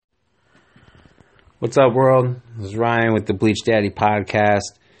What's up, world? This is Ryan with the Bleach Daddy podcast.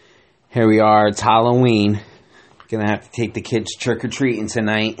 Here we are. It's Halloween. Gonna have to take the kids trick-or-treating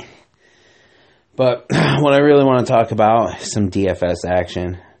tonight. But what I really want to talk about is some DFS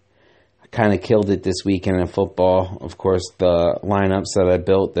action. I kind of killed it this weekend in football. Of course, the lineups that I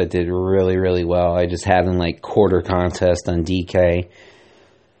built that did really, really well. I just had in like quarter contest on DK.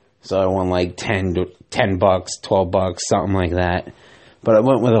 So I won like $10, $12, something like that. But I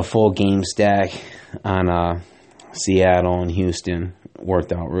went with a full game stack on Seattle and Houston.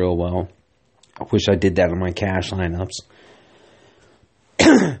 Worked out real well. I wish I did that on my cash lineups.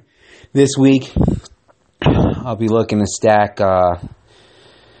 This week, I'll be looking to stack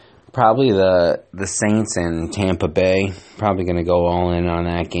probably the Saints and Tampa Bay. Probably going to go all in on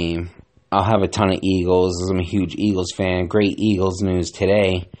that game. I'll have a ton of Eagles. I'm a huge Eagles fan. Great Eagles news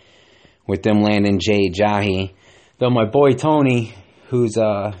today with them landing Jay Ajayi. Though my boy Tony, who's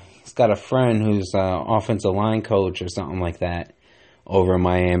he's got a friend who's offensive line coach or something like that over in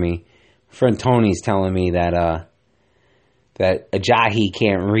Miami. Friend Tony's telling me that Ajayi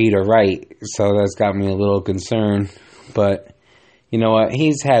can't read or write, so that's got me a little concerned. But you know what?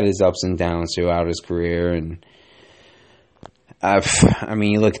 He's had his ups and downs throughout his career, and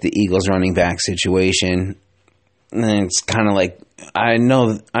you look at the Eagles running back situation, and it's kind of like I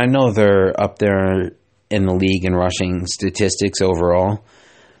know they're up there in the league in rushing statistics overall,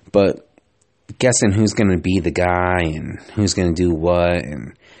 but guessing who's going to be the guy and who's going to do what,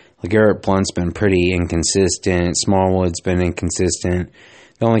 and LeGarrette Blount's been pretty inconsistent. Smallwood's been inconsistent.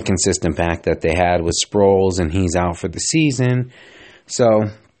 The only consistent back that they had was Sproles, and he's out for the season. So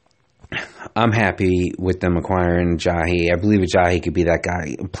I'm happy with them acquiring Ajayi. I believe Ajayi could be that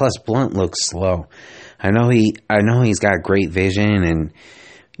guy. Plus, Blount looks slow. I know he's got great vision, and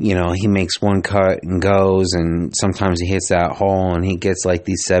you know, he makes one cut and goes, and sometimes he hits that hole and he gets like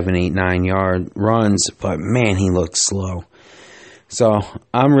these 7, 8, 9 yard runs, but man, he looks slow. So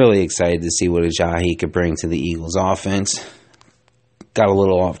I'm really excited to see what Ajayi could bring to the Eagles offense. Got a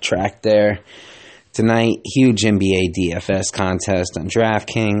little off track there. Tonight, huge NBA DFS contest on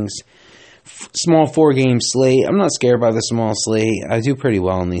DraftKings. Small 4-game slate. I'm not scared by the small slate. I do pretty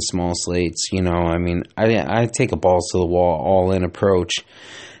well in these small slates. You know, I take a balls to the wall, all in approach,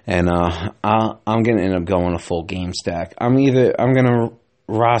 and I'm gonna end up going a full game stack. I'm gonna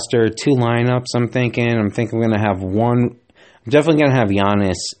roster 2 lineups. I'm thinking I'm gonna have one. I'm definitely gonna have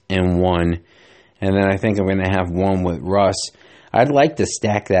Giannis in one, and then I think I'm gonna have one with Russ. I'd like to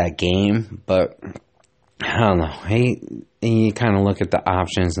stack that game, but I don't know. You kind of look at the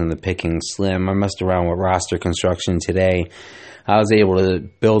options and the picking slim. I messed around with roster construction today. I was able to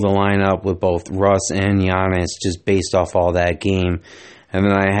build a lineup with both Russ and Giannis just based off all that game. And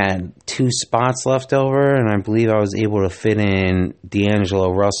then I had 2 spots left over, and I believe I was able to fit in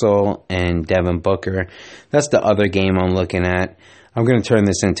D'Angelo Russell and Devin Booker. That's the other game I'm looking at. I'm going to turn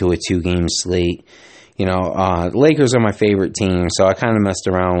this into a 2-game slate. You know, Lakers are my favorite team, so I kind of messed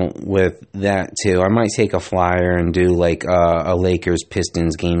around with that too. I might take a flyer and do like a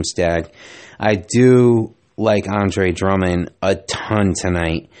Lakers-Pistons game stack. I do like Andre Drummond a ton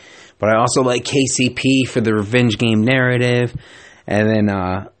tonight, but I also like KCP for the revenge game narrative. And then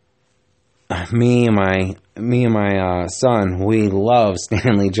me and my son, we love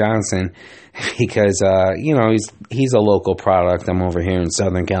Stanley Johnson because you know, he's a local product. I'm over here in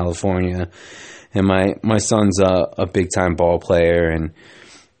Southern California. And my son's a big time ball player, and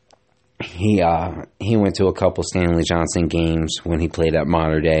he went to a couple Stanley Johnson games when he played at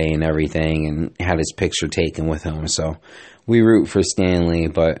Mater Dei and everything, and had his picture taken with him. So we root for Stanley,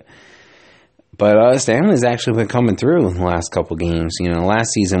 but Stanley's actually been coming through in the last couple games. You know,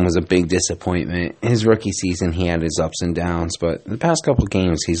 last season was a big disappointment. His rookie season, he had his ups and downs, but the past couple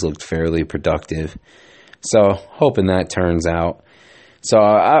games, he's looked fairly productive. So hoping that turns out. So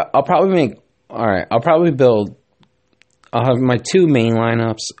I'll probably I'll have my 2 main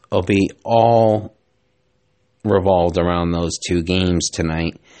lineups will be all revolved around those 2 games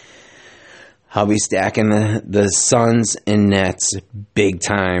tonight. I'll be stacking the Suns and Nets big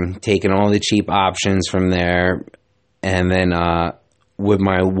time, taking all the cheap options from there, and then with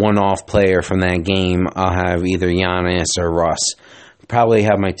my one-off player from that game, I'll have either Giannis or Russ. Probably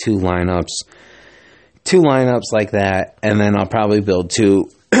have my 2 lineups like that, and then I'll probably build 2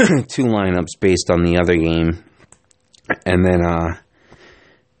 lineups based on the other game, and then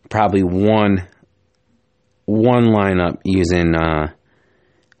probably one lineup using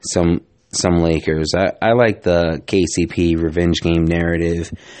some Lakers. I like the KCP revenge game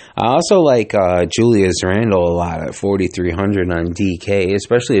narrative. I also like Julius Randle a lot at 4,300 on DK,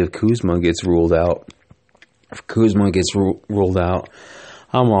 especially if Kuzma gets ruled out. If Kuzma gets ruled out,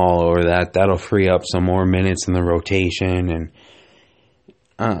 I'm all over that. That'll free up some more minutes in the rotation, and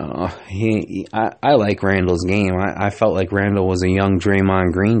I don't know. I like Randall's game. I felt like Randall was a young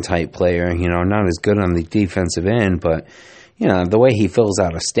Draymond Green type player. Not as good on the defensive end, but the way he fills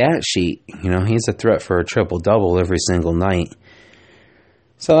out a stat sheet, he's a threat for a triple-double every single night.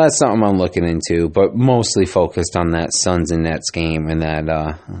 So that's something I'm looking into, but mostly focused on that Suns and Nets game and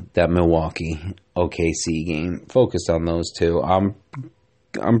that Milwaukee OKC game. Focused on those two.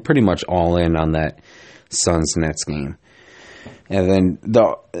 I'm pretty much all in on that Suns Nets game. And then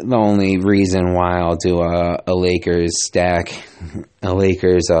the only reason why I'll do a Lakers stack, a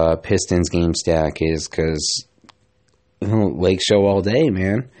Lakers Pistons game stack, is because Lake Show all day,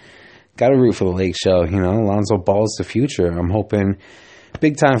 man. Got to root for the Lake Show. Lonzo Ball's the future. I'm hoping.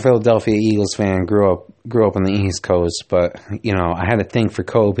 Big time Philadelphia Eagles fan. Grew up on the East Coast, but I had a thing for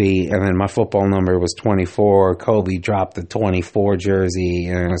Kobe, and then my football number was 24. Kobe dropped the 24 jersey,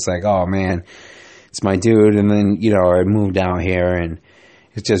 and it's like, oh man, it's my dude. And then I moved out here, and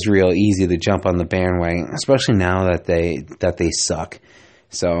it's just real easy to jump on the bandwagon, especially now that they suck.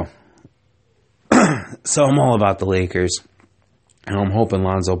 So I'm all about the Lakers, and I'm hoping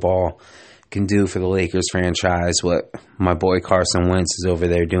Lonzo Ball can do for the Lakers franchise what my boy Carson Wentz is over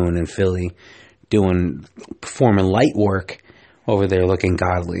there doing in Philly, performing light work over there, looking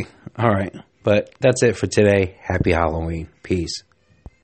godly. All right, but that's it for today. Happy Halloween. Peace.